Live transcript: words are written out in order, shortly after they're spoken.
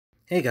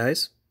Hey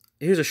guys,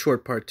 here's a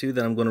short part 2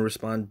 that I'm going to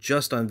respond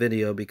just on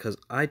video because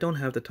I don't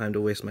have the time to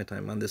waste my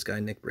time on this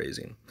guy Nick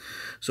Brazing.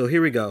 So here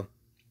we go.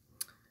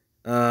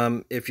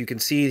 If you can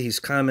see, he's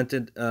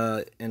commented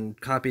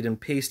and copied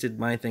and pasted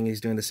my thing.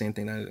 He's doing the same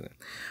thing that I'm doing.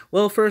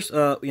 Well, first,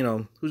 who's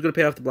going to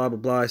pay off the blah, blah,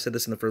 blah. I said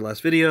this in the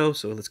last video,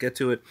 so let's get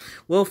to it.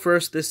 Well,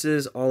 first, this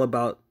is all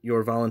about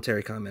your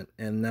voluntary comment,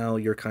 and now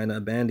you're kind of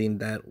abandoning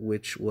that,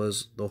 which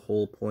was the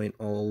whole point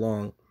all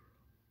along.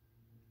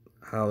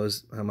 How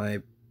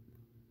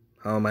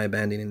am I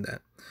abandoning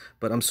that?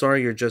 But I'm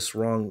sorry, you're just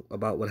wrong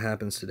about what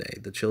happens today.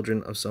 The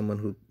children of someone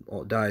who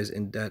dies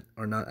in debt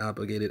are not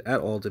obligated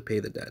at all to pay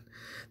the debt.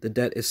 The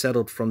debt is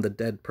settled from the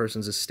dead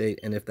person's estate,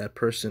 and if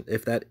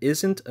that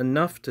isn't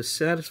enough to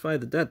satisfy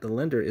the debt, the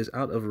lender is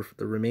out of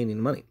the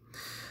remaining money.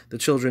 The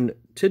children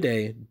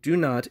today do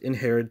not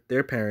inherit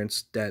their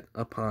parents' debt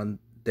upon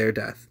their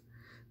death.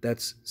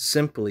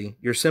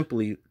 You're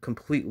simply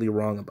completely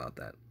wrong about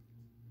that.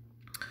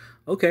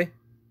 Okay.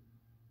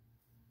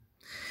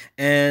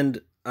 And,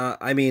 go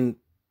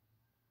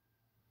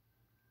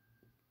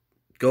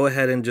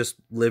ahead and just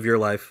live your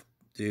life,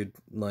 dude.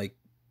 Like,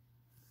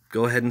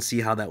 go ahead and see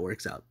how that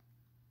works out.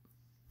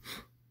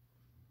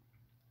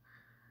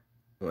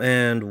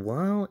 And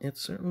while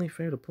it's certainly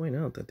fair to point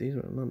out that these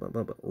are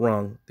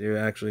wrong, they're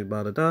actually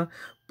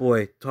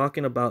boy,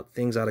 talking about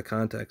things out of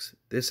context.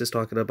 This is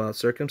talking about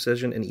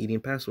circumcision and eating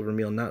Passover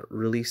meal, not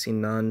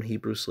releasing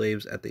non-Hebrew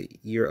slaves at the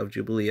year of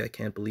Jubilee. I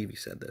can't believe he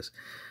said this.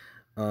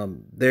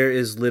 There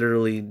is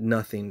literally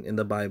nothing in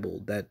the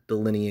Bible that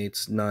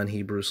delineates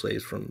non-Hebrew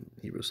slaves from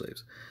Hebrew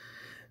slaves.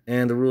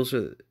 And the rules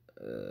are,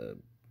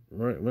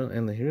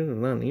 and the Hebrews are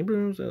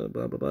non-Hebrews,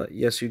 blah, blah, blah.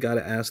 Yes, you got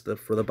to ask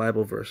for the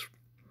Bible verse.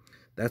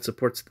 That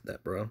supports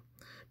that, bro.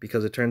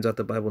 Because it turns out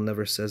the Bible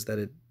never says that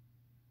it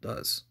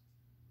does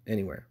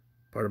anywhere.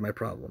 Part of my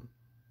problem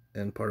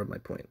and part of my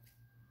point.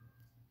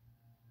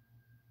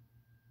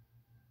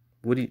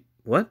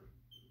 What?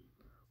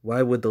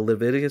 Why would the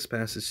Leviticus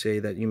passage say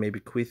that you may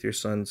bequeath your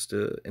sons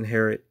to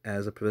inherit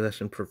as a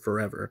possession for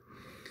forever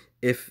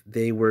if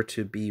they were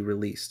to be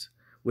released?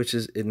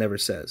 It never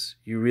says.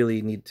 You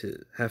really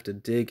have to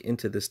dig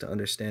into this to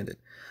understand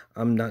it.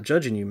 I'm not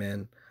judging you,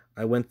 man.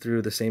 I went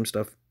through the same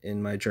stuff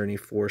in my journey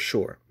for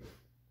sure.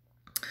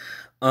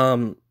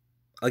 Again,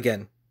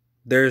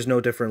 there is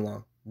no different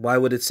law. Why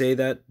would it say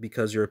that?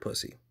 Because you're a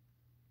pussy.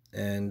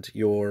 And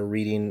you're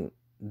reading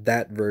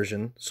that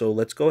version. So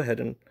let's go ahead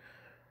and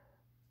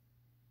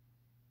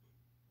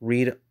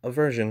read a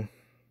version.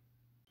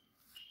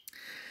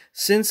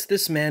 Since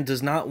this man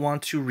does not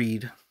want to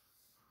read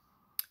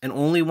and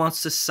only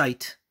wants to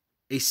cite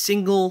a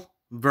single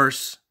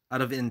verse out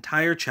of an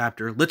entire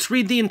chapter, let's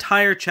read the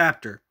entire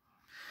chapter.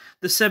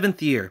 The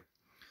 7th year,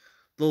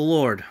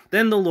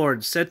 Then the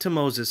Lord said to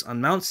Moses on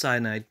Mount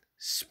Sinai,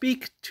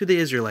 "Speak to the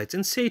Israelites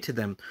and say to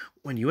them,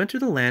 when you enter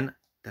the land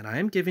that I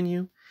am giving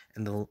you,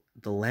 and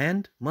the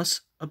land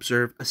must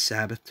observe a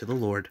Sabbath to the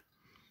Lord.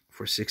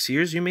 For 6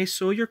 years you may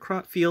sow your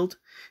crop field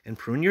and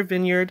prune your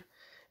vineyard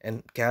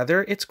and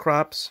gather its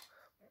crops,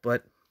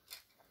 but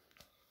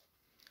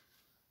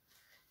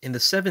in the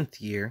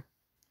 7th year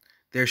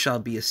there shall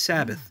be a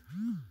Sabbath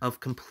of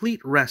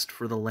complete rest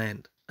for the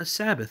land, a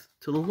Sabbath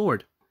to the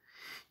Lord.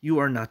 You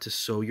are not to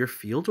sow your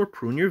field or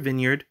prune your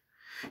vineyard.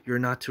 You are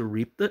not to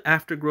reap the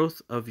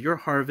aftergrowth of your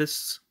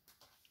harvests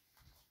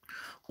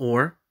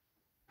or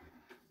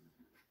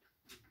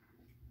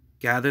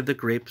gather the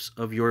grapes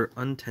of your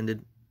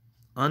untended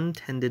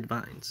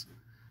vines.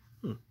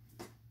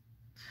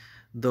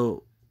 The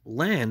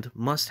land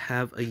must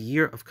have a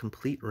year of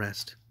complete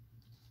rest.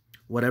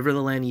 Whatever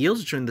the land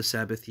yields during the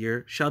Sabbath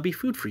year shall be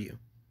food for you,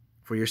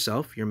 for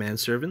yourself, your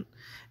manservant,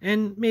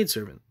 and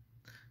maidservant,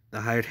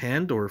 the hired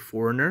hand or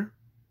foreigner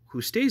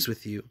who stays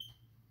with you,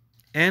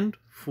 and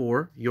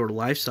for your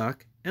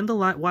livestock and the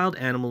wild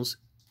animals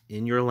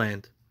in your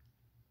land.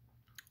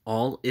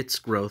 All its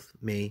growth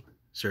may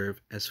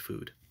serve as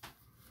food."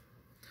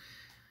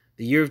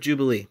 The year of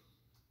Jubilee.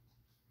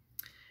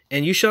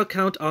 And you shall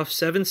count off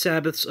 7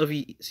 Sabbaths of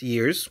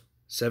years,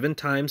 7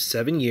 times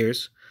 7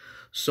 years,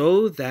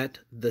 so that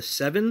the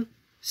 7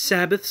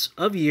 Sabbaths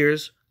of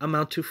years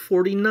amount to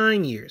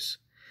 49 years.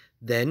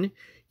 Then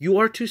you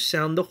are to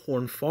sound the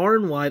horn far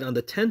and wide on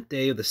the 10th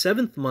day of the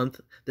 7th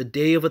month, the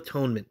Day of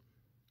Atonement.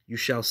 You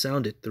shall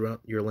sound it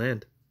throughout your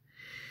land.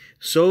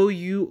 So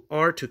you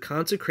are to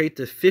consecrate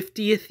the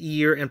 50th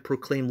year and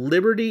proclaim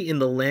liberty in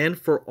the land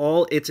for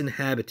all its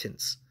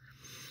inhabitants.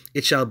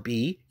 It shall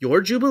be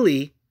your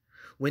Jubilee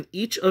when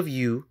each of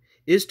you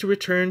is to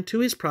return to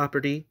his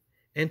property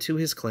and to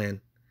his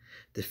clan.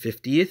 The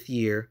 50th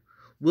year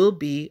will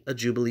be a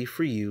Jubilee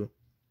for you.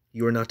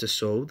 You are not to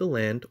sow the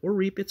land or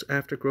reap its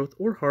aftergrowth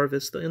or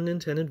harvest the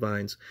unintended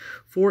vines,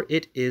 for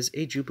it is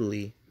a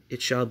Jubilee.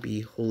 It shall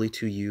be holy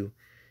to you.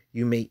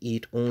 You may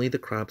eat only the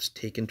crops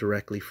taken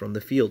directly from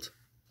the field.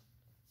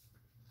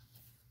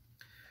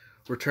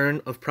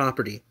 Return of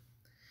property.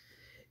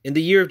 In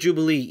the year of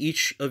Jubilee,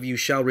 each of you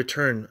shall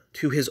return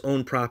to his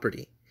own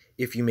property.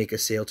 If you make a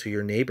sale to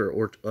your neighbor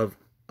or of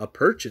a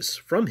purchase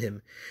from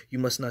him, you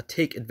must not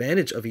take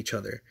advantage of each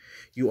other.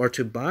 You are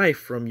to buy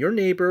from your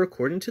neighbor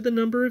according to the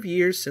number of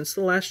years since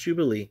the last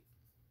Jubilee.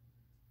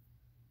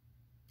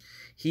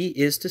 He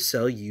is to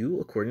sell you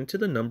according to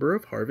the number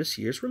of harvest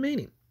years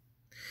remaining.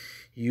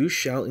 You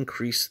shall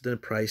increase the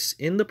price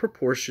in the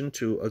proportion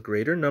to a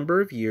greater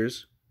number of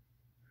years,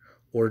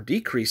 or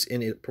decrease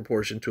in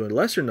proportion to a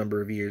lesser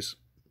number of years,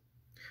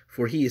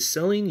 for he is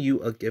selling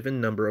you a given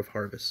number of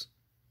harvests.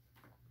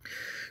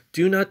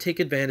 Do not take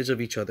advantage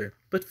of each other,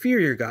 but fear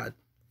your God,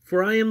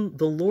 for I am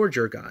the Lord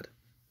your God.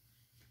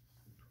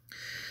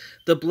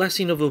 The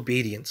blessing of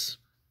obedience.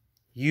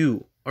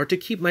 You are to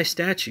keep my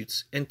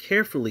statutes and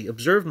carefully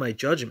observe my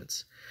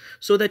judgments,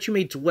 so that you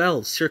may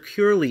dwell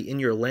securely in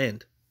your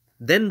land.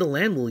 Then the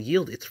land will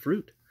yield its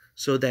fruit,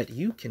 so that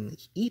you can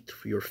eat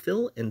your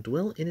fill and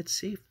dwell in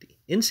safety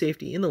in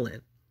the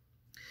land.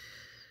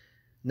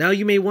 Now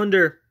you may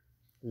wonder,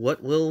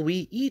 what will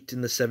we eat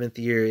in the 7th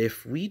year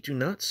if we do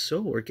not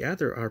sow or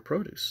gather our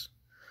produce?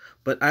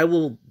 But I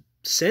will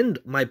send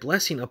my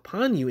blessing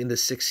upon you in the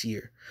 6th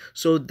year,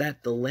 so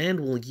that the land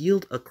will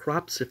yield a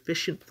crop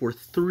sufficient for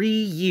 3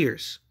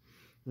 years.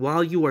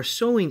 While you are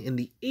sowing in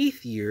the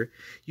 8th year,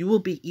 you will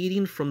be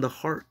eating from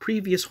the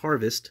previous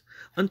harvest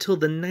until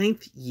the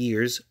 9th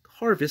year's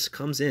harvest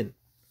comes in.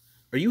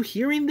 Are you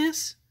hearing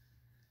this?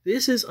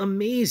 This is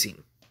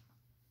amazing.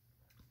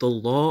 The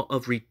law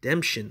of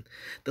redemption.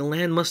 The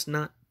land must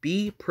not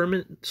be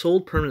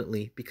sold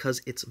permanently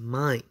because it's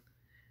mine.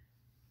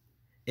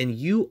 And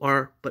you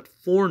are but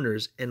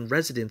foreigners and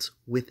residents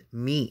with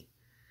me.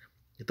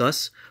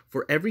 Thus,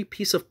 for every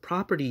piece of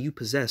property you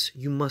possess,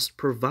 you must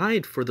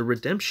provide for the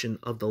redemption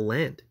of the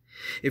land.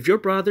 If your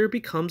brother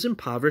becomes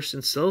impoverished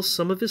and sells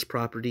some of his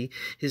property,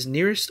 his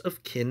nearest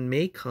of kin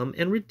may come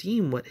and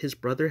redeem what his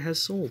brother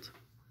has sold.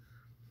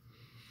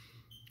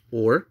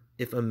 Or,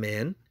 if a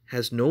man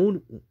has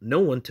no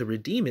one to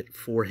redeem it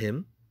for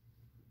him,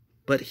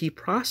 but he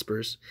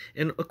prospers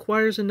and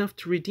acquires enough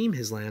to redeem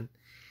his land,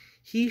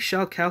 he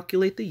shall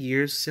calculate the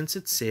years since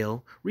its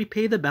sale,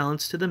 repay the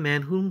balance to the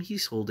man whom he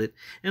sold it,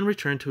 and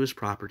return to his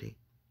property.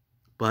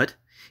 But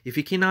if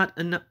he cannot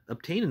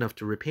obtain enough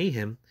to repay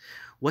him,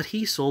 what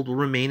he sold will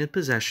remain in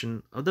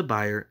possession of the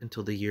buyer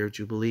until the year of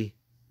Jubilee.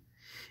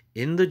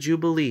 In the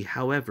Jubilee,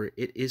 however,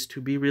 it is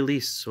to be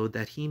released so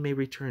that he may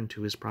return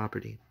to his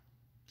property.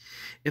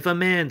 If a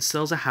man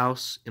sells a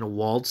house in a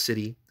walled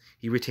city,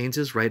 he retains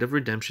his right of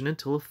redemption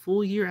until a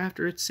full year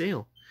after its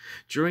sale.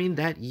 During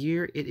that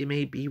year it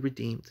may be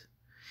redeemed.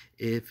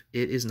 If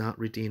it is not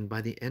redeemed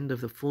by the end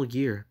of the full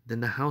year,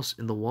 then the house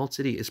in the walled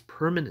city is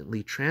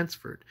permanently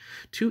transferred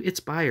to its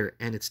buyer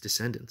and its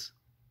descendants.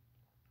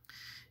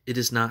 It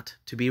is not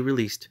to be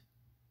released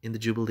in the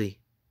Jubilee.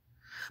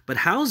 But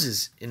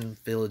houses in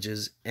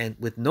villages and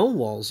with no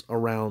walls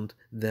around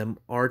them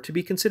are to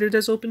be considered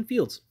as open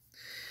fields.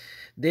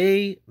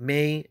 They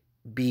may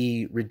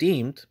be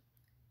redeemed,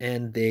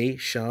 and they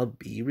shall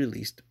be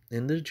released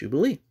in the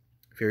Jubilee.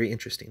 Very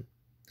interesting.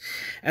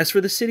 As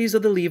for the cities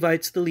of the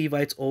Levites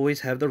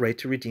always have the right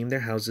to redeem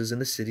their houses in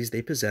the cities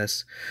they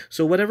possess.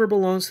 So whatever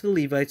belongs to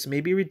the Levites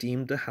may be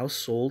redeemed, a house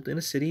sold in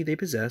a city they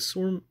possess,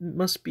 or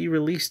must be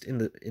released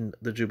in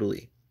the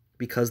Jubilee,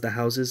 because the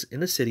houses in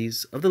the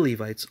cities of the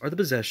Levites are the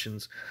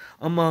possessions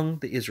among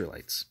the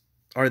Israelites,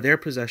 are their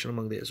possession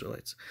among the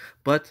Israelites.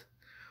 But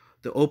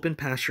the open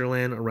pasture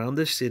land around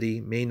the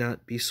city may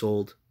not be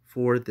sold,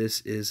 for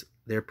this is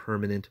their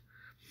permanent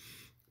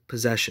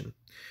possession.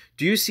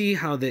 Do you see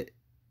how that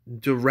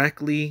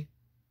directly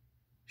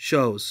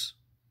shows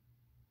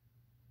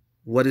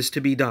what is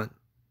to be done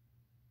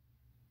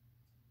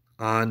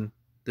on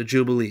the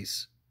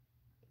Jubilees?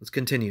 Let's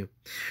continue.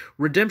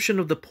 Redemption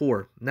of the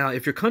poor. Now,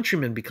 if your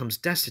countryman becomes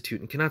destitute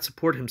and cannot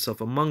support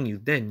himself among you,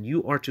 then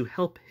you are to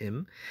help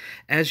him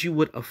as you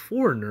would a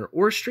foreigner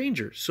or a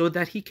stranger, so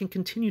that he can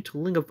continue to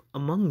live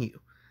among you.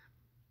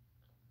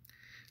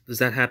 Does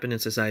that happen in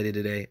society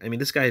today? I mean,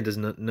 this guy does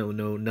not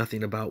know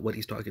nothing about what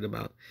he's talking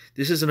about.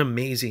 This is an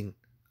amazing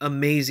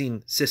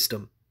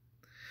system.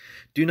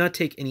 Do not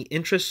take any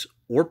interest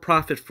or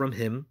profit from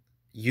him,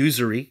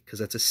 usury, because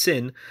that's a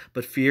sin,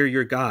 but fear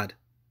your God,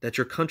 that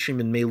your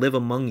countrymen may live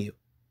among you.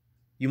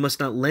 You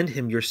must not lend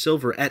him your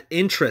silver at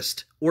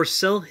interest, or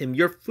sell him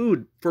your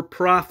food for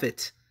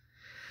profit.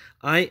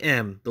 I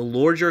am the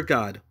Lord your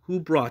God, who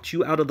brought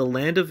you out of the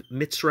land of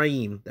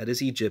Mitzrayim, that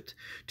is Egypt,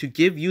 to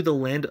give you the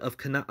land of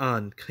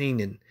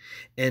Canaan,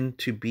 and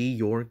to be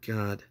your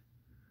God.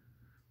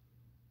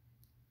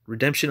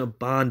 Redemption of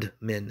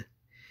bondmen.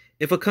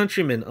 If a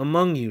countryman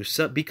among you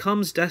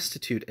becomes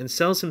destitute and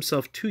sells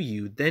himself to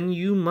you, then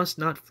you must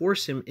not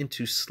force him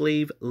into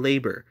slave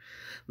labor.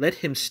 Let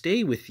him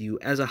stay with you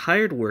as a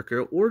hired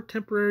worker or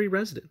temporary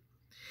resident.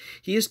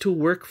 He is to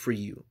work for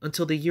you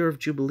until the year of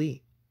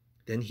Jubilee.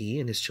 Then he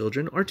and his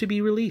children are to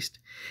be released,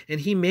 and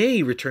he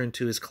may return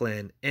to his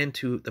clan and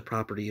to the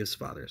property of his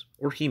fathers,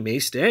 or he may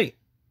stay.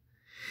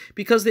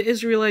 Because the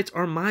Israelites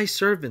are my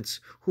servants,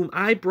 whom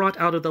I brought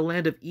out of the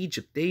land of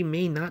Egypt, they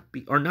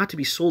are not to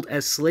be sold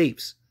as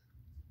slaves.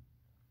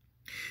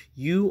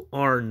 You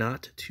are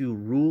not to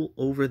rule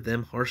over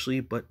them harshly,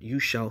 but you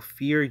shall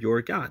fear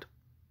your God.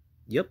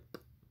 Yep.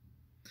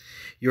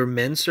 Your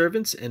men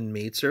servants and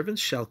maid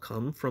servants shall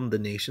come from the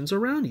nations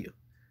around you.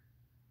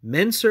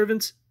 Men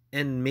servants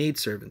and maid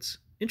servants.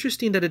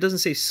 Interesting that it doesn't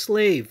say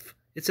slave,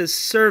 it says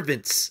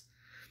servants.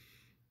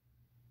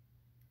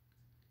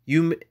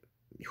 You,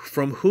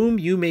 from whom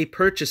you may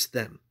purchase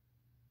them.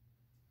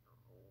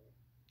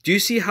 Do you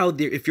see how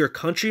if your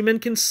countrymen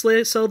can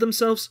sell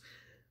themselves,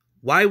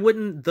 why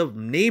wouldn't the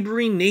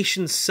neighboring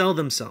nations sell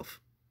themselves?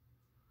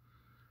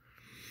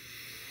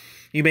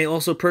 You may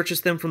also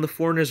purchase them from the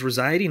foreigners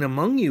residing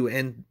among you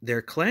and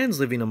their clans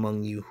living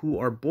among you who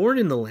are born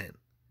in the land.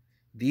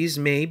 These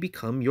may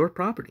become your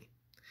property.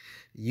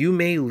 You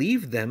may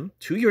leave them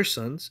to your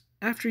sons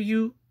after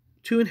you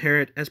to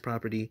inherit as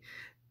property.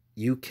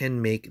 You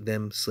can make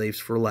them slaves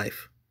for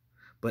life.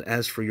 But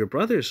as for your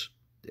brothers,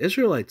 the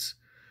Israelites,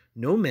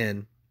 no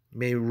man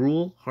may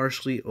rule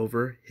harshly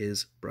over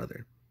his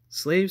brother.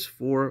 Slaves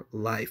for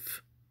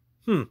life.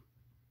 Now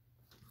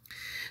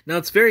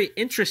it's very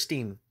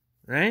interesting,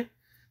 right?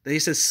 That he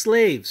says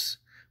slaves,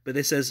 but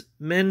it says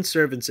men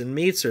servants and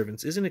maid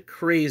servants. Isn't it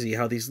crazy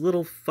how these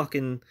little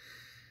fucking...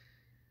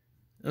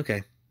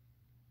 Okay.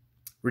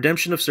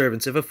 Redemption of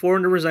servants. If a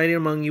foreigner residing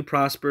among you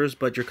prospers,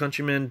 but your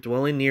countryman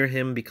dwelling near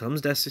him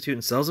becomes destitute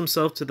and sells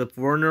himself to the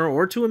foreigner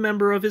or to a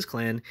member of his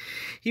clan,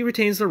 he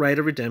retains the right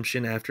of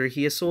redemption after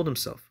he has sold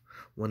himself.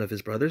 One of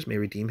his brothers may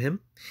redeem him.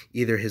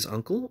 Either his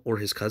uncle or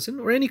his cousin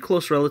or any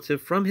close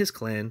relative from his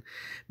clan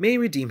may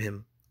redeem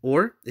him.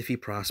 Or, if he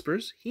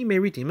prospers, he may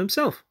redeem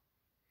himself.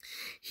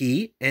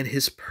 He and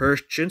his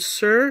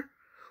purchaser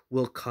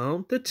will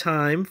count the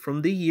time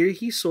from the year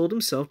he sold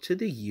himself to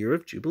the year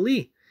of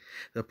Jubilee.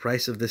 The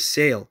price of the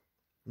sale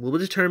will be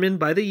determined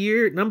by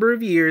the number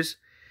of years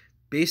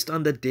based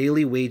on the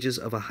daily wages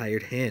of a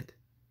hired hand.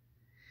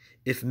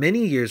 If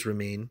many years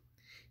remain,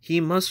 he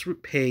must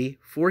pay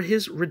for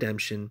his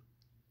redemption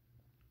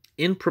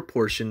in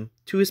proportion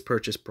to his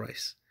purchase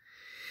price.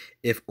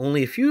 If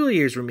only a few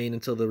years remain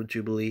until the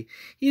Jubilee,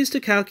 he is to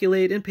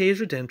calculate and pay his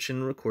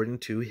redemption according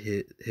to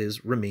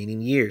his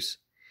remaining years.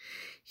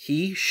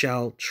 He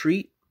shall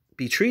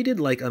be treated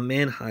like a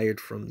man hired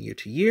from year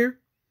to year,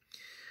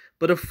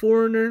 but a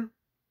foreign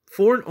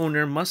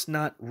owner must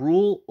not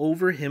rule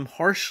over him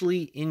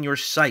harshly in your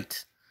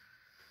sight,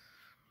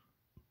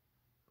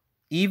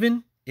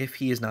 even if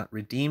he is not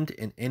redeemed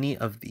in any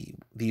of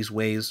these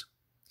ways.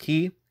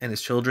 He and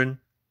his children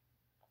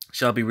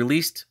shall be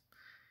released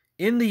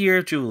in the year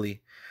of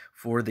Jubilee,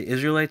 for the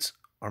Israelites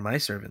are my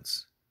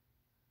servants.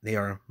 They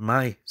are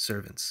my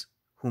servants,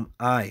 whom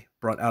I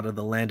brought out of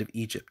the land of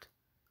Egypt.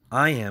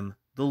 I am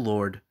the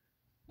Lord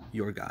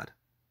your God.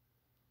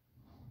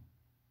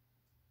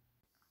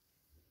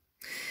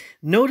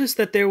 Notice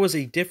that there was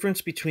a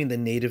difference between the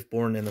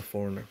native-born and the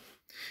foreigner.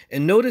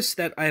 And notice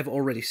that I have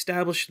already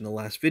established in the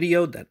last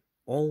video that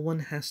all one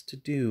has to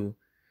do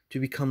to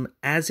become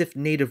as if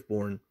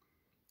native-born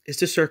is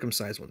to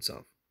circumcise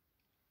oneself.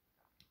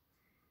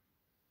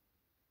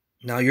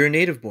 Now you're a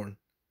native-born.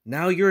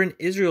 Now you're an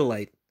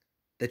Israelite,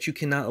 that you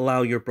cannot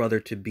allow your brother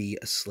to be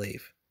a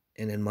slave,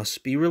 and it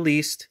must be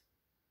released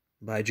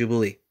by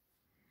Jubilee.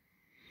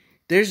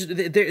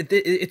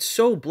 It's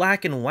so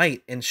black and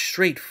white and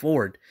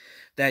straightforward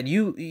that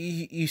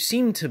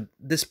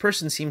this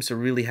person seems to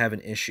really have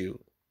an issue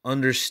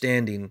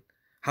understanding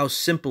how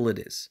simple it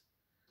is.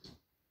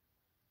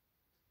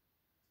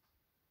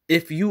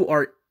 If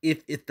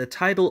the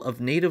title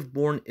of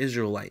native-born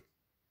Israelite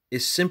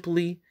is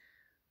simply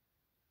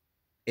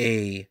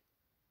a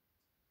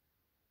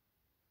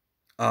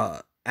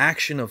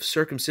action of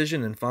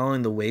circumcision and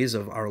following the ways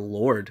of our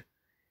Lord,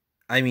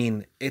 I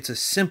mean, it's a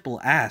simple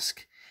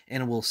ask,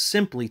 and it will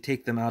simply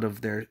take them out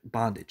of their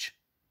bondage.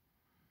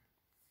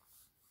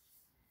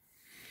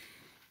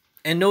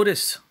 And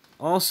notice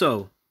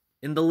also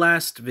in the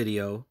last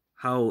video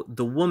how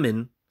the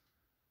woman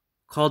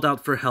called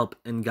out for help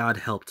and God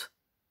helped.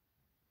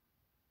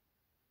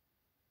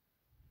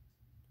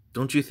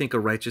 Don't you think a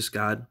righteous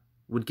God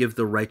would give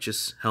the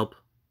righteous help?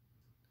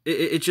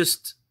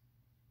 It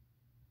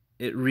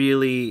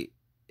really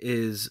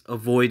is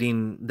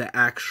avoiding the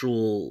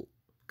actual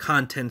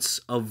contents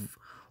of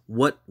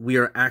what we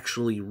are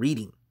actually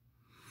reading.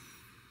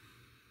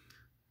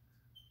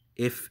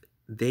 If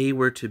they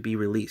were to be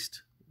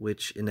released,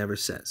 which it never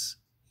says,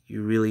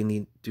 you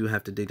really do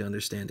have to dig to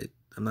understand it.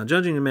 I'm not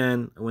judging a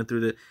man. I went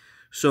through the...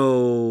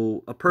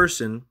 So a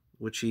person,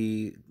 which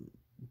he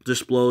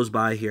just blows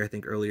by here, I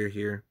think earlier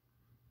here.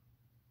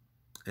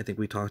 I think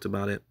we talked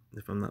about it,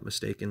 if I'm not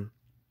mistaken.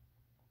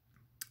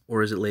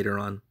 Or is it later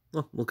on?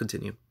 Well, we'll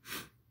continue.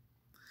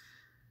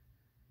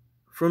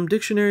 From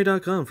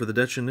dictionary.com for the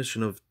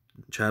definition of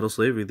chattel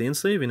slavery: the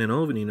enslaving and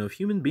owning of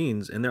human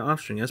beings and their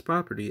offspring as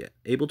property,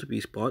 able to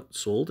be bought,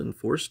 sold, and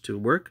forced to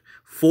work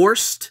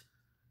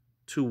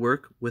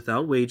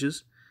without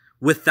wages,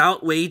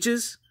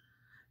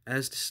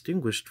 as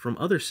distinguished from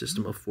other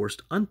system of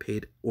forced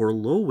unpaid or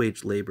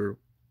low-wage labor,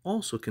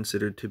 also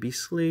considered to be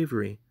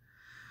slavery.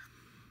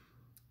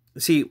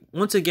 See,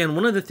 once again,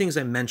 one of the things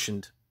I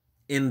mentioned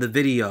in the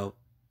video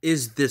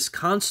is this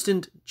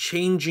constant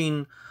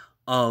changing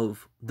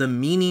of the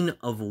meaning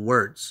of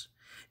words.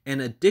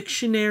 And a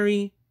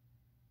dictionary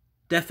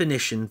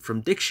definition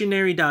from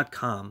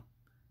dictionary.com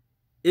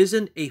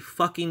isn't a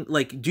fucking,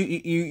 like,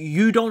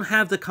 you don't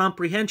have the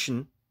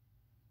comprehension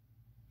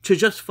to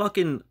just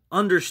fucking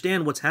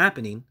understand what's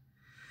happening,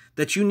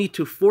 that you need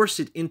to force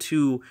it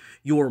into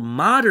your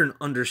modern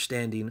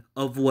understanding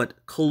of what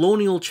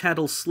colonial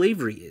chattel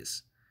slavery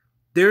is.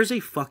 There's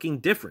a fucking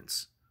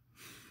difference.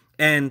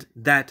 And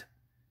that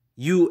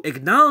you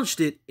acknowledged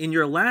it in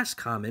your last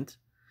comment,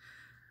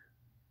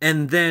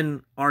 and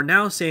then are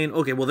now saying,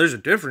 okay, well, there's a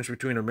difference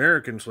between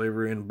American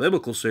slavery and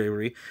biblical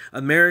slavery,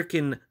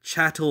 American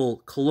chattel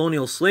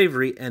colonial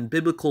slavery and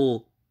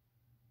biblical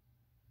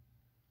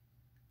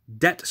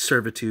debt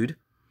servitude.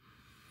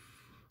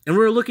 And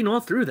we're looking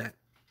all through that.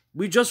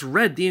 We just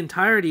read the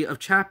entirety of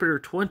chapter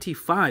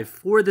 25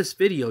 for this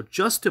video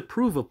just to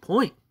prove a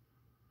point.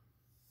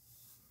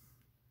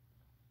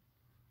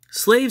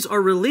 Slaves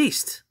are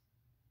released.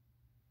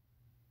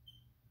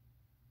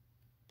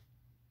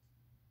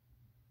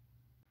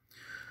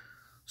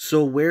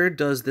 So where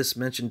does this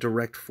mention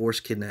direct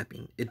forced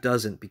kidnapping? It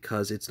doesn't,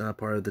 because it's not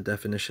part of the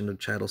definition of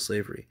chattel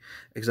slavery.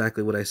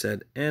 Exactly what I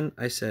said. And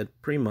I said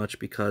pretty much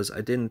because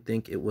I didn't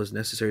think it was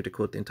necessary to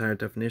quote the entire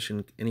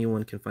definition.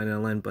 Anyone can find it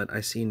online, but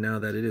I see now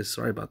that it is.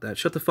 Sorry about that.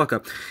 Shut the fuck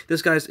up.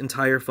 This guy's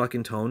entire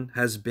fucking tone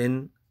has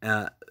been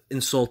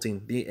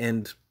insulting.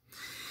 And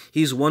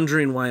he's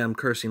wondering why I'm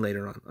cursing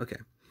later on. Okay.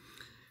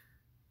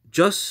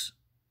 Just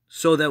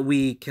so that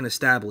we can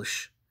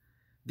establish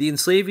the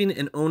enslaving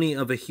and owning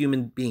of a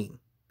human being.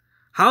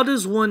 How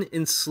does one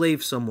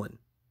enslave someone?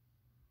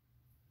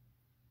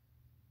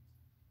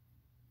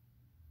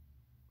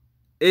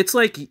 It's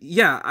like,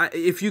 yeah,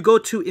 if you go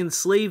to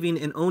enslaving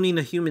and owning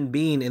a human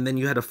being and then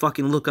you had to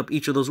fucking look up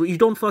each of those, you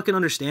don't fucking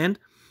understand?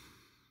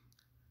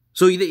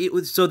 So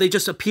they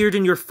just appeared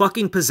in your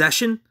fucking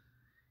possession?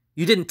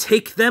 You didn't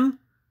take them?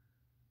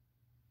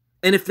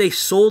 And if they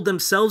sold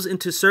themselves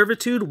into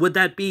servitude, would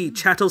that be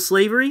chattel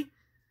slavery?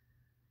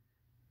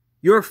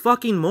 You're a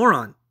fucking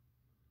moron.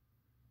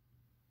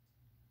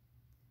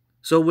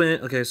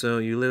 So so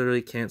you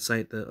literally can't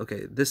cite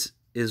this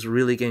is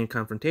really getting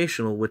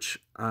confrontational, which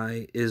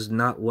is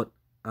not what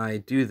I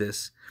do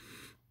this.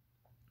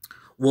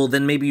 Well,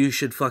 then maybe you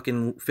should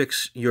fucking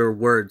fix your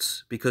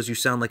words, because you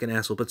sound like an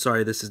asshole. But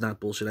sorry, this is not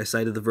bullshit. I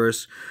cited the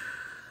verse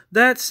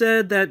that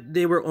said that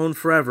they were owned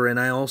forever, and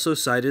I also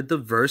cited the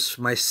verse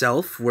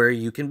myself where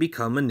you can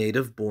become a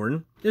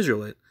native-born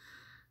Israelite.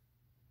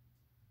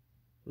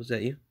 Was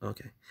that you?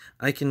 Okay.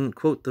 I can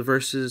quote the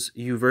verses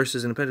in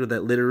the Bible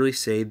that literally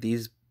say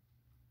these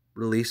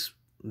release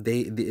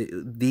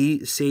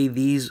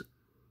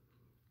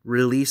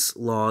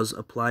laws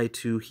apply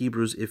to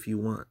Hebrews if you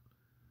want.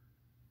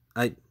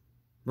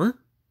 What?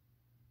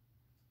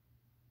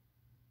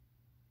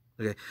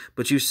 Okay,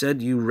 but you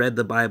said you read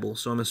the Bible,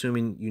 so I'm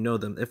assuming you know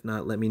them. If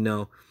not, let me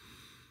know.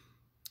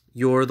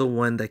 You're the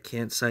one that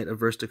can't cite a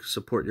verse to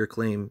support your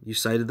claim. You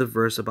cited the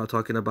verse about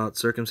talking about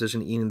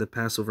circumcision eating the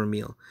Passover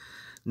meal.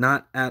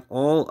 Not at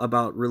all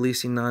about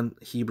releasing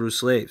non-Hebrew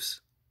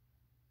slaves.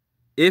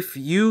 If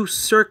you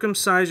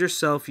circumcise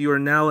yourself, you are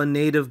now a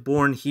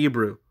native-born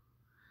Hebrew.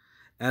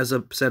 As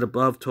said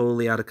above,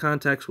 totally out of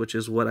context, which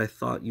is what I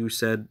thought you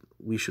said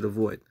we should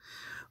avoid.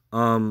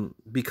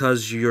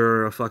 Because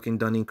you're a fucking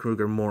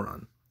Dunning-Kruger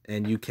moron.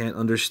 And you can't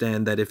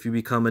understand that if you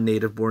become a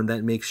native-born,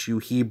 that makes you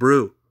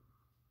Hebrew.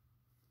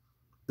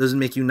 Doesn't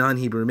make you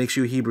non-Hebrew, it makes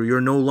you Hebrew. You're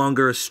no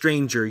longer a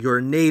stranger, you're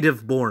a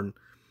native-born.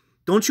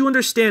 Don't you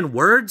understand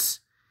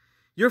words?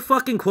 You're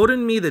fucking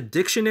quoting me the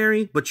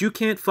dictionary, but you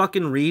can't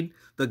fucking read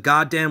the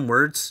goddamn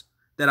words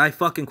that I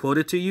fucking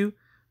quoted to you?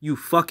 You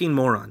fucking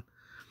moron.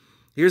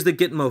 Here's the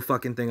Gitmo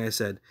fucking thing I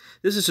said.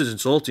 This is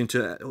insulting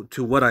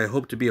to what I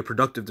hope to be a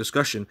productive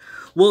discussion.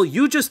 Well,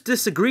 you just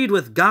disagreed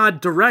with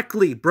God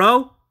directly,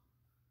 bro.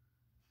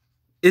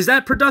 Is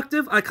that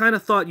productive? I kind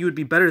of thought you would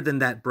be better than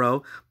that,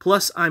 bro.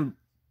 Plus, I'm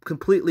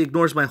completely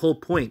ignores my whole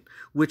point,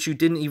 which you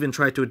didn't even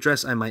try to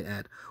address, I might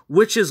add.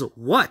 Which is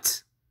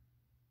what?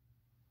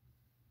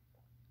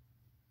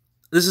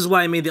 This is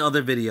why I made the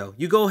other video.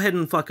 You go ahead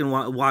and fucking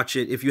watch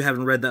it if you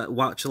haven't read that.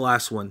 Watch the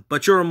last one.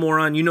 But you're a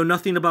moron. You know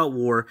nothing about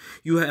war.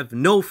 You have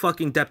no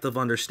fucking depth of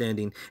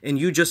understanding. And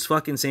you just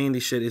fucking saying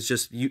this shit is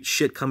just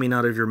shit coming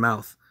out of your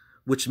mouth,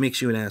 which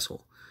makes you an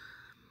asshole.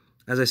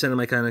 As I said in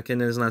my kind of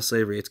kidnapping is not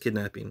slavery, it's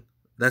kidnapping.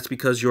 That's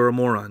because you're a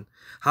moron.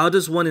 How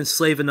does one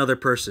enslave another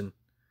person?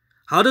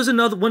 How does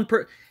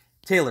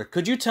Taylor,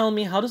 could you tell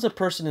me, how does a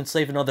person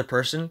enslave another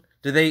person?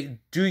 Do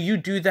you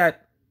do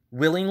that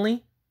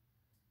willingly?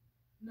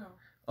 No.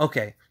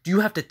 Okay. Do you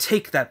have to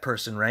take that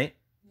person, right?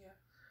 Yeah.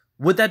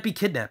 Would that be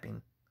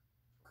kidnapping?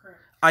 Correct.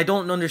 I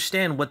don't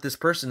understand what this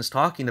person is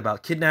talking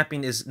about.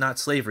 Kidnapping is not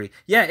slavery.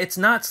 Yeah, it's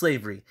not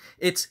slavery.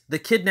 It's the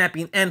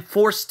kidnapping and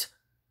forced...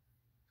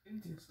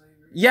 into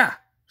slavery. Yeah.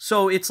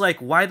 So it's like,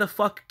 why the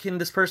fuck can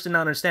this person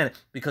not understand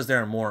it? Because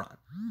they're a moron.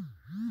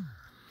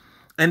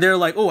 And they're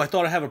like, oh, I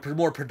thought I'd have a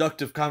more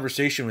productive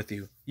conversation with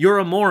you. You're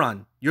a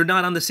moron. You're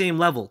not on the same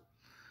level.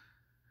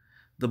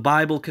 The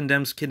Bible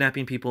condemns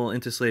kidnapping people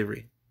into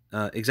slavery.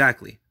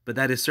 Exactly. But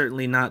that is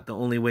certainly not the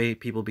only way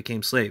people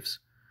became slaves.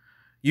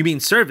 You mean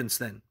servants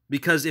then?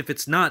 Because if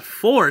it's not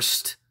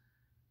forced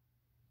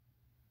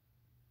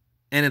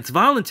and it's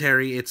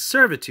voluntary, it's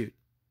servitude.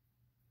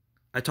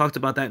 I talked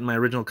about that in my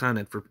original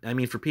comment. For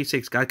Pete's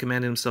sakes, God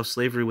commanded himself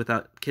slavery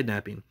without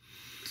kidnapping.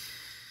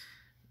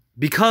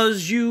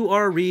 Because you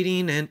are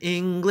reading an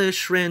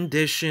English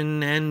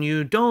rendition and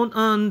you don't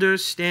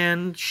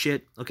understand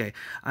shit. Okay,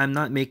 I'm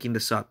not making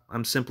this up.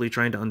 I'm simply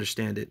trying to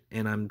understand it.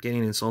 And I'm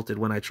getting insulted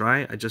when I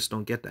try. I just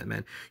don't get that,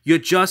 man. You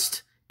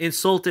just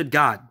insulted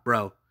God,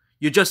 bro.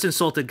 You just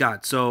insulted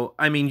God. So,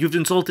 you've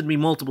insulted me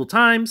multiple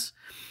times.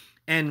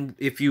 And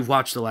if you've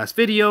watched the last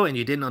video and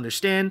you didn't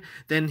understand,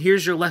 then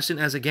here's your lesson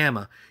as a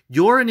Gamma.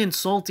 You're an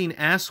insulting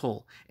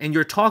asshole, and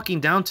you're talking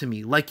down to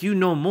me like you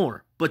know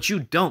more, but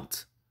you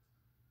don't.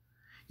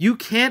 You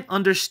can't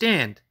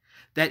understand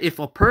that if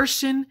a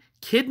person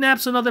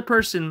kidnaps another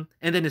person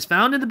and then is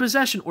found in the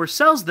possession or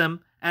sells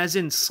them, as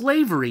in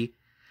slavery,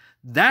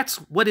 that's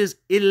what is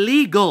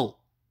illegal.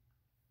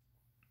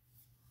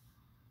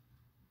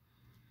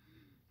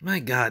 My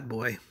God,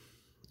 boy,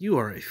 you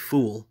are a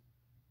fool.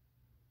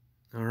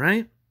 All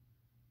right?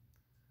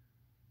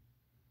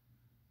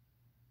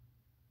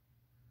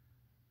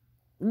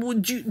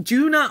 Do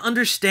you not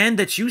understand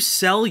that you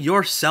sell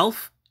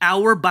yourself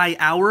hour by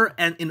hour,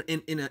 and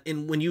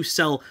in when you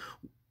sell,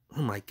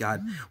 oh my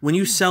God, when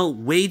you sell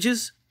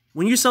wages,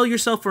 when you sell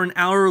yourself for an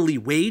hourly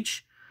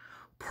wage,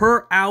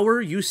 per hour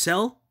you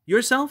sell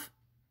yourself,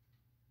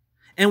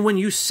 and when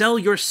you sell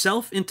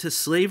yourself into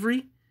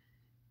slavery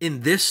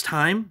in this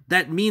time,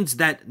 that means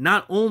that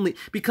not only,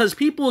 because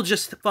people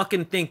just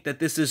fucking think that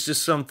this is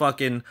just some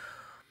fucking,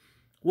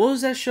 what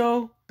was that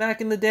show back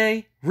in the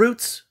day?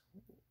 Roots?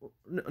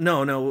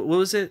 No, what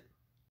was it?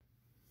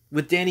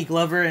 With Danny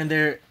Glover and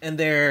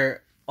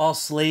they're all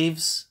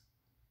slaves.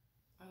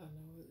 I don't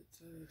know what it's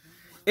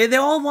really. They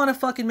all want to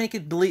fucking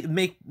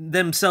make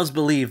themselves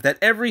believe that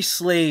every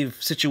slave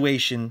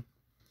situation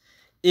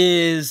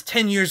is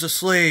 10 years a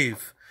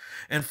slave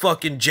and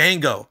fucking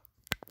Django.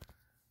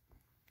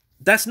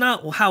 That's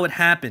not how it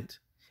happened.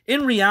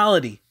 In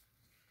reality,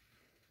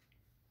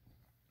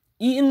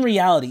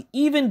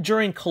 even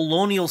during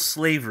colonial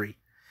slavery,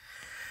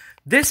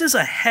 this is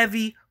a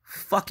heavy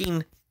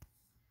fucking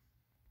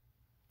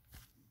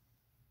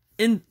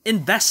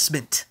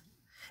investment.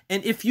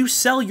 And if you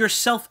sell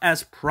yourself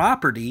as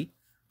property,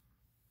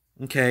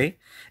 okay,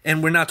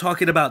 and we're not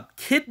talking about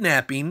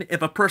kidnapping,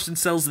 if a person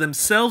sells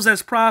themselves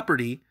as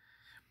property,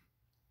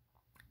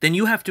 then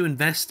you have to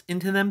invest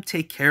into them,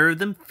 take care of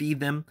them,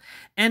 feed them,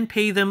 and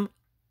pay them,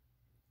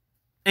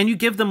 and you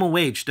give them a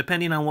wage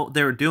depending on what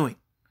they're doing.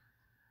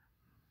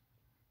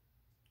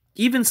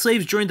 Even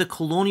slaves during the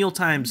colonial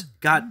times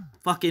got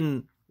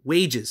fucking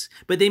wages,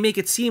 but they make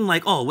it seem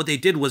like, oh, what they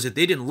did was if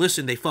they didn't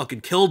listen, they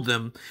fucking killed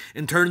them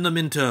and turned them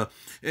into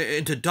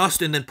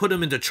dust and then put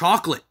them into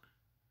chocolate.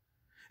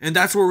 And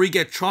that's where we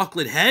get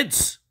chocolate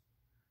heads.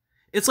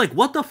 It's like,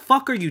 what the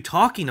fuck are you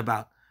talking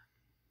about?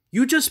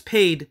 You just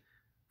paid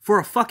for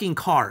a fucking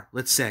car,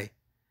 let's say,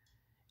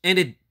 and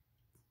it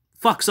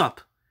fucks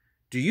up.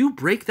 Do you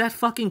break that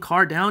fucking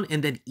car down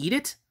and then eat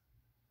it?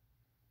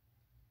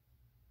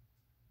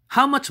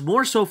 How much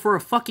more so for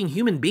a fucking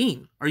human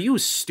being? Are you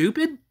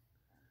stupid?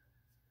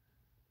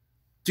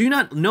 Do you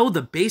not know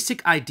the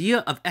basic idea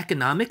of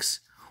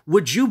economics?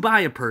 Would you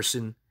buy a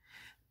person,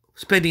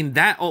 spending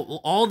that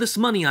all this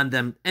money on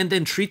them, and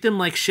then treat them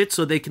like shit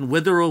so they can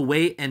wither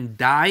away and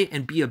die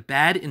and be a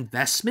bad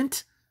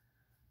investment?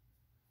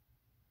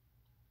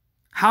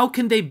 How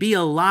can they be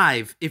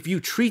alive if you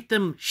treat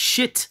them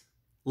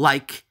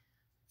shit-like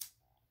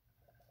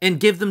and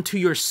give them to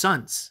your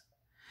sons?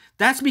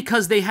 That's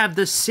because they have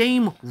the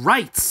same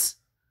rights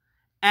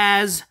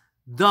as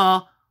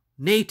the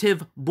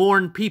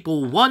native-born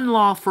people. One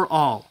law for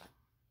all.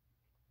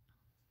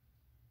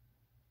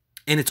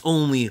 And it's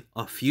only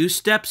a few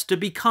steps to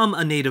become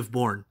a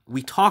native-born.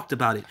 We talked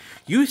about it.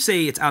 You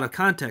say it's out of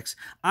context.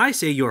 I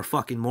say you're a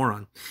fucking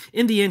moron.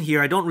 In the end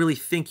here, I don't really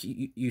think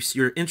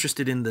you're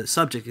interested in the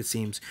subject, it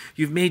seems.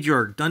 You've made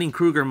your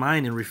Dunning-Kruger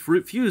mind and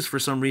refused for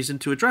some reason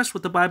to address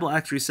what the Bible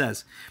actually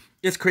says.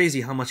 It's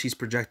crazy how much he's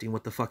projecting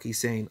what the fuck he's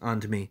saying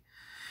onto me.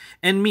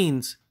 And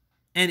means,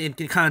 and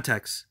in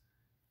context,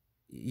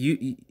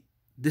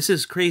 this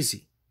is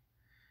crazy.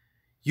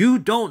 You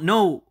don't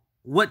know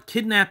what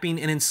kidnapping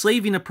and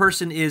enslaving a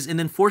person is, and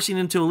then forcing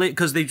them to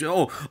because they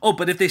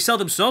but if they sell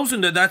themselves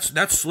into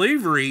that's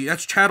slavery,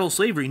 that's chattel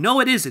slavery. No,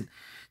 it isn't.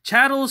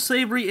 Chattel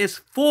slavery is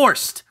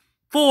forced.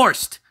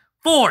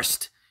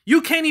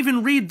 You can't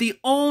even read the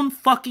own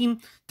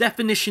fucking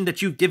definition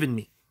that you've given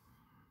me.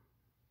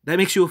 That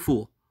makes you a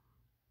fool.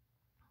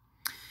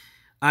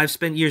 I've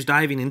spent years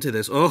diving into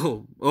this.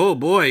 Oh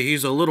boy,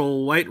 he's a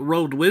little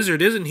white-robed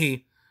wizard, isn't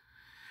he?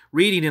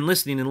 Reading and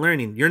listening and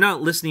learning. You're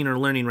not listening or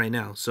learning right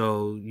now,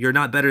 so you're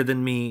not better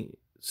than me,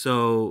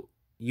 so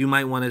you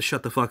might want to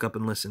shut the fuck up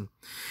and listen.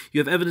 You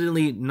have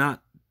evidently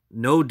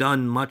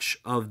done much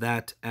of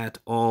that at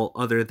all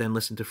other than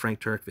listen to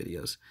Frank Turk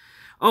videos.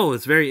 Oh,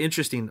 it's very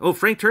interesting. Oh,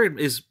 Frank Turk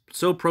is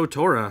so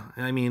pro-Torah.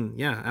 I mean,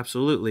 yeah,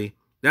 absolutely.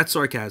 That's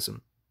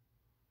sarcasm.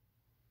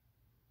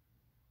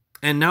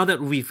 And now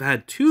that we've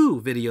had 2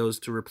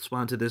 videos to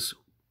respond to this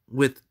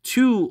with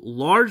 2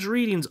 large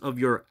readings of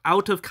your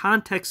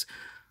out-of-context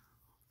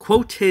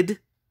quoted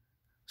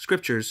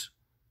scriptures,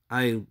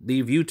 I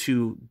leave you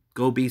to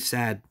go be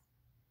sad.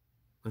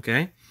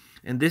 Okay?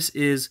 And this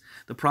is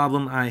the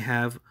problem I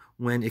have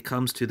when it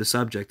comes to the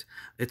subject.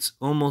 It's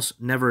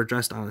almost never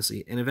addressed,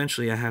 honestly. And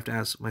eventually I have to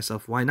ask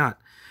myself, why not?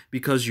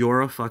 Because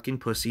you're a fucking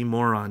pussy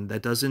moron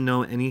that doesn't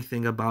know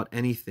anything about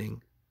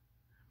anything.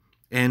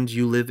 And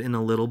you live in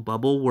a little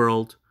bubble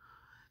world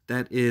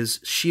that is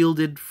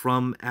shielded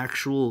from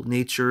actual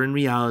nature and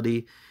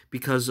reality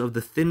because of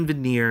the thin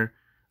veneer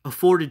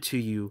afforded to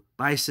you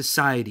by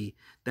society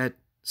that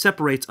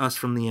separates us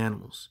from the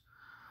animals.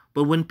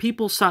 But when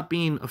people stop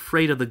being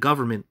afraid of the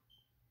government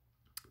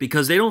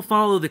because they don't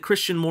follow the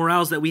Christian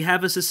morals that we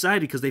have as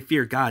society because they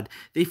fear God,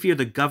 they fear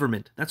the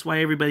government. That's why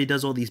everybody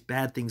does all these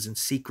bad things in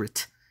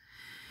secret.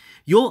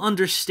 You'll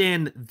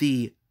understand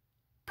the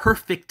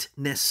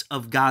perfectness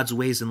of God's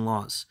ways and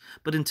laws.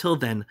 But until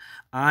then,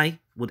 I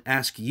would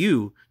ask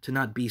you to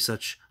not be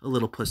such a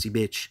little pussy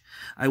bitch.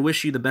 I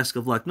wish you the best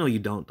of luck. No, you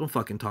don't. Don't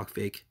fucking talk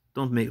fake.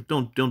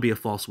 Don't be a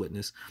false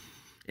witness.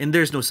 And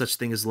there's no such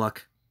thing as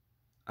luck.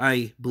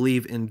 I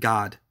believe in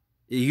God.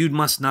 You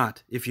must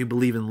not if you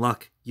believe in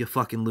luck, you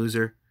fucking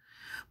loser.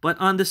 But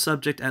on this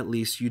subject, at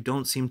least, you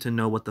don't seem to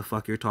know what the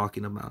fuck you're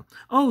talking about.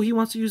 Oh, he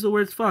wants to use the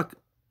word fuck.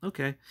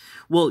 Okay.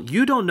 Well,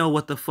 you don't know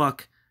what the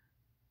fuck.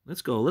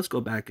 Let's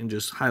go back and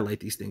just highlight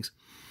these things.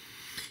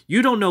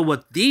 You don't know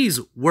what these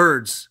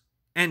words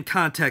and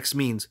context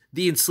means.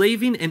 The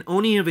enslaving and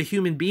owning of a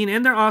human being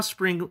and their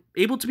offspring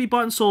able to be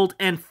bought and sold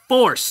and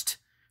forced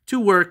to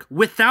work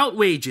without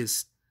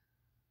wages,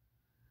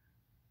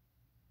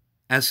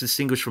 as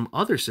distinguished from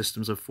other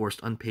systems of forced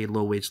unpaid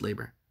low-wage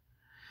labor.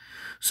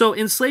 So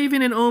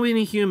enslaving and owning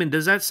a human,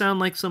 does that sound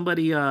like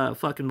somebody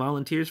fucking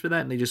volunteers for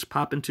that and they just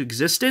pop into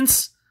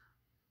existence?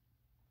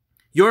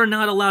 You're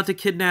not allowed to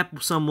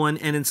kidnap someone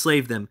and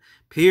enslave them,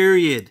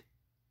 period.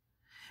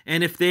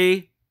 And if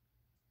they,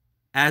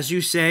 as you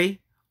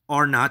say,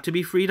 are not to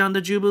be freed on the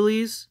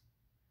Jubilees,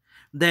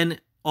 then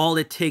all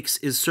it takes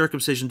is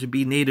circumcision to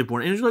be native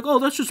born. And you're like, oh,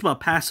 that's just about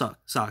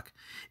Passock.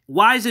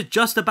 Why is it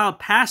just about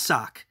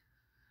Passock?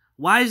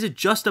 Why is it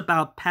just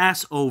about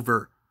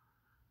Passover?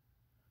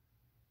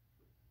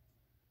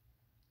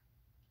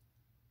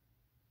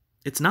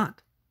 It's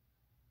not.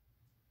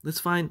 Let's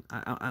find.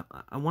 I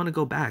want to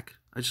go back.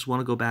 I just want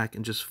to go back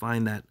and just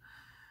find that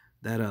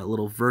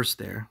little verse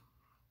there.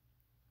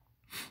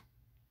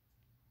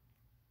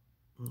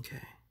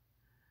 Okay.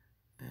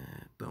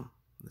 Boom.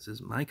 This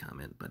is my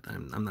comment, but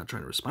I'm not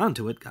trying to respond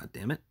to it. God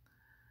damn it.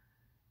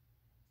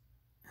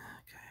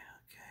 Okay.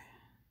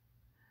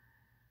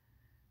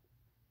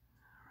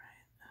 All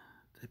right.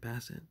 Did I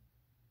pass it?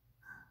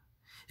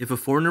 If a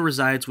foreigner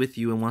resides with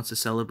you and wants to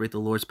celebrate the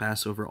Lord's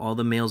Passover, all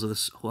the males of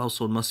the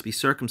household must be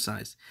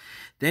circumcised.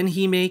 Then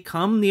he may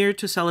come near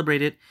to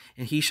celebrate it,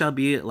 and he shall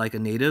be like a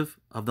native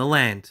of the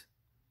land.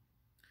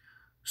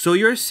 So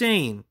you're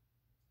saying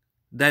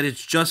that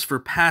it's just for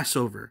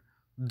Passover,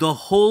 the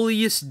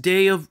holiest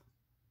day of...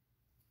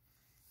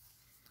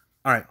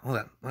 All right, hold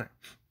on. All right.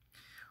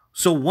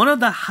 So one of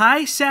the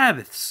high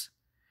Sabbaths,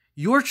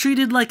 you're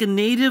treated like a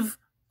native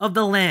of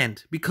the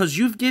land because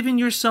you've given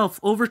yourself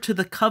over to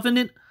the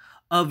covenant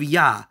of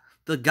Yah,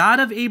 the God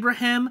of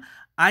Abraham,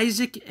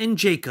 Isaac, and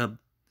Jacob,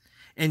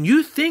 and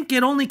you think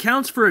it only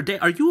counts for a day?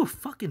 Are you a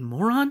fucking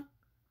moron?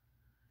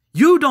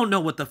 You don't know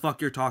what the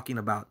fuck you're talking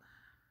about.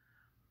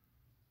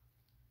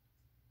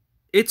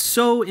 It's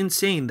so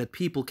insane that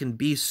people can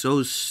be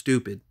so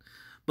stupid.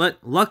 But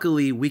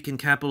luckily, we can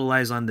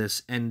capitalize on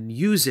this and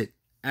use it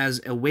as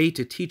a way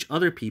to teach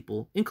other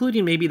people,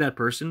 including maybe that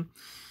person,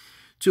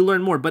 to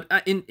learn more. But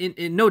in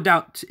no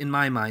doubt in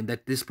my mind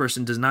that this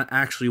person does not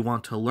actually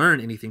want to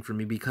learn anything from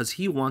me because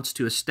he wants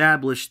to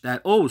establish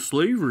that, oh,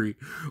 slavery.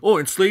 Oh,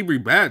 and slavery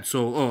bad,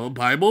 so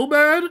Bible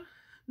bad?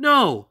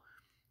 No,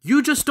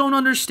 you just don't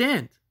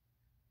understand.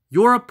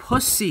 You're a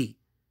pussy.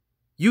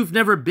 You've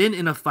never been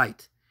in a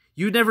fight.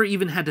 You never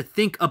even had to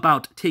think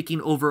about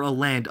taking over a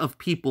land of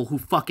people who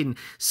fucking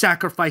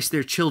sacrifice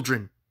their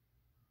children.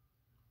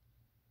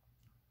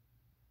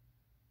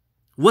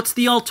 What's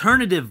the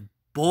alternative,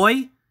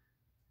 boy?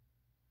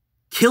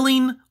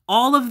 Killing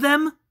all of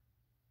them?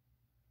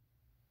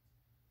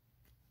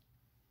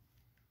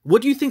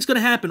 What do you think's going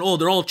to happen? Oh,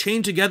 they're all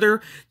chained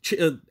together,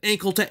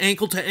 ankle to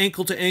ankle to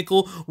ankle to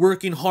ankle,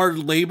 working hard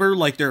labor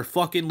like they're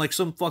fucking like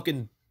some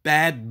fucking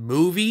bad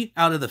movie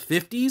out of the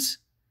 50s?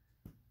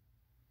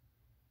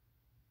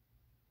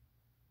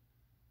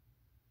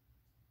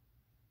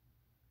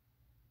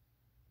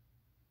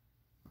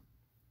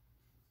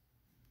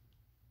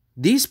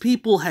 These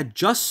people had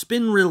just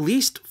been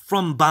released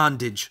from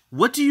bondage.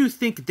 What do you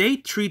think they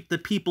treat the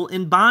people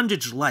in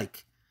bondage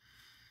like?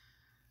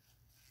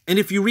 And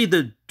if you read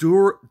the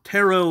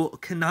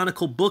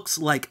Deuterocanonical books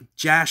like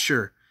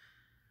Jasher,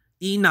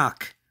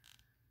 Enoch,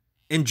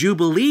 and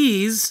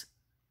Jubilees,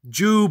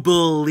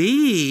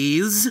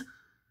 Jubilees,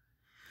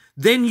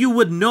 then you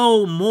would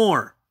know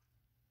more.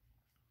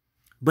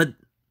 But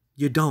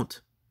you don't.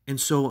 And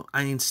so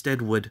I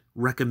instead would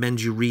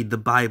recommend you read the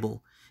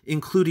Bible,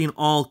 including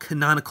all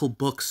canonical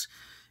books,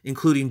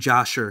 including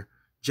Joshua,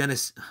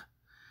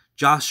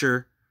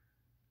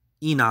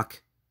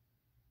 Enoch,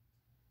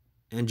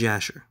 and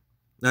Jasher.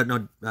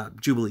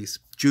 Jubilees.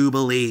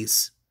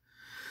 Jubilees.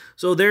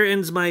 So there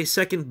ends my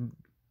second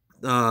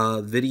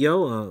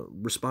video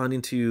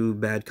responding to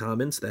bad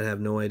comments that have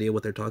no idea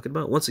what they're talking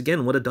about. Once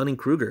again, what a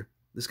Dunning-Kruger.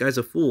 This guy's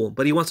a fool,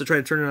 but he wants to try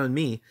to turn it on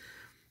me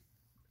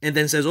and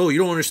then says, oh, you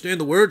don't understand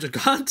the words or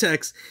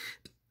context.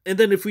 And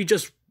then if we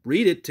just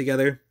read it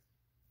together,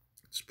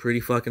 it's pretty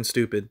fucking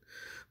stupid.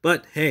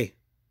 But hey,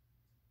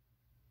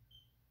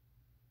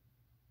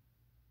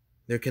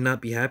 there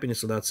cannot be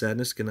happiness without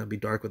sadness, cannot be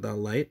dark without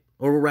light.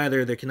 Or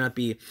rather, there cannot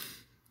be...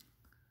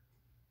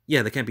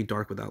 Yeah, there can't be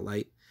dark without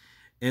light.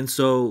 And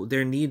so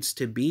there needs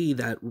to be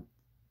that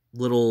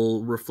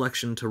little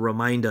reflection to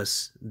remind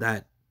us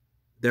that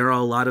there are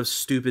a lot of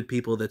stupid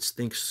people that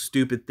think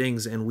stupid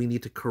things and we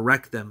need to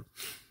correct them.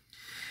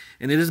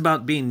 And it is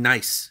about being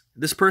nice.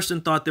 This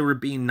person thought they were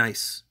being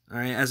nice. All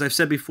right? As I've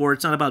said before,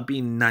 it's not about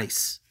being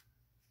nice.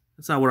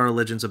 That's not what our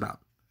religion's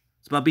about.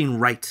 It's about being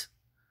right.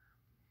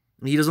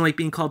 And he doesn't like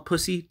being called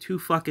pussy. Too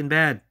fucking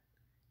bad.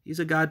 He's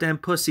a goddamn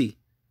pussy.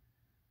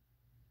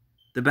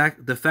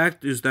 The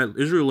fact is that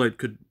Israelite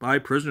could buy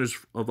prisoners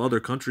of other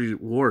countries'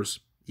 wars.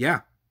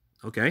 Yeah.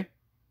 Okay.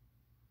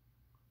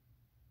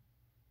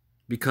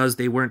 Because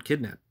they weren't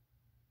kidnapped.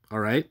 All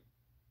right?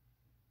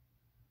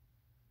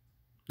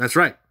 That's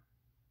right.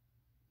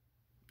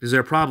 Is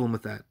there a problem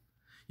with that?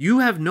 You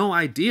have no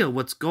idea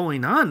what's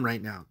going on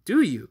right now, do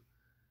you?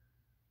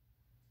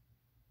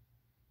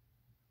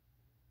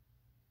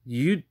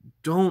 You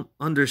don't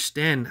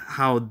understand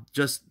how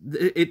just...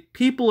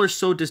 people are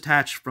so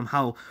detached from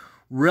how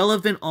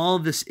relevant all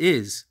of this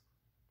is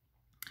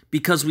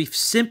because we've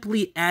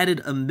simply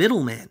added a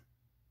middleman.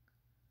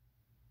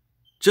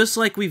 Just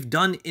like we've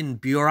done in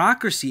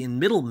bureaucracy and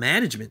middle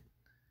management.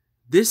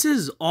 This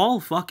is all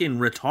fucking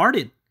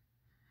retarded.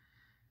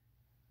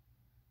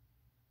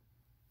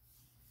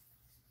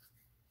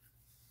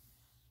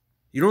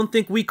 You don't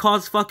think we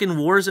cause fucking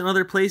wars in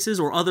other places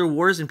or other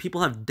wars and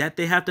people have debt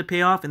they have to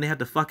pay off and they have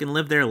to fucking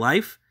live their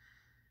life?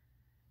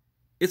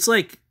 It's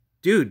like,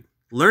 dude,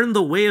 learn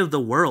the way of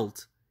the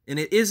world. And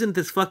it isn't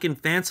this fucking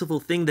fanciful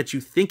thing that you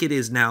think it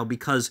is now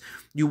because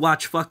you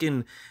watch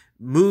fucking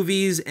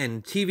movies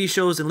and TV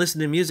shows and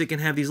listen to music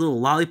and have these little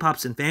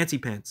lollipops and fancy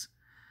pants.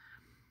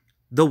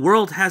 The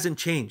world hasn't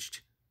changed.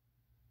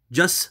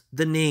 Just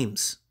the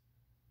names.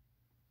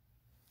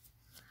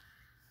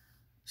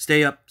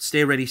 Stay up,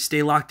 stay ready,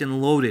 stay locked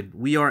and loaded.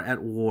 We are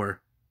at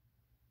war.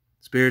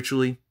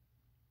 Spiritually,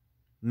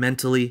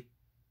 mentally,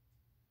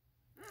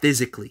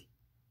 physically.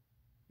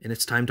 And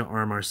it's time to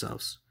arm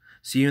ourselves.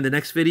 See you in the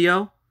next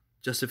video.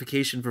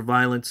 Justification for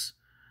violence,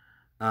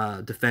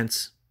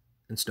 defense,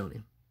 and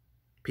stoning.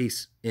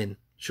 Peace in.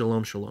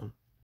 Shalom, shalom.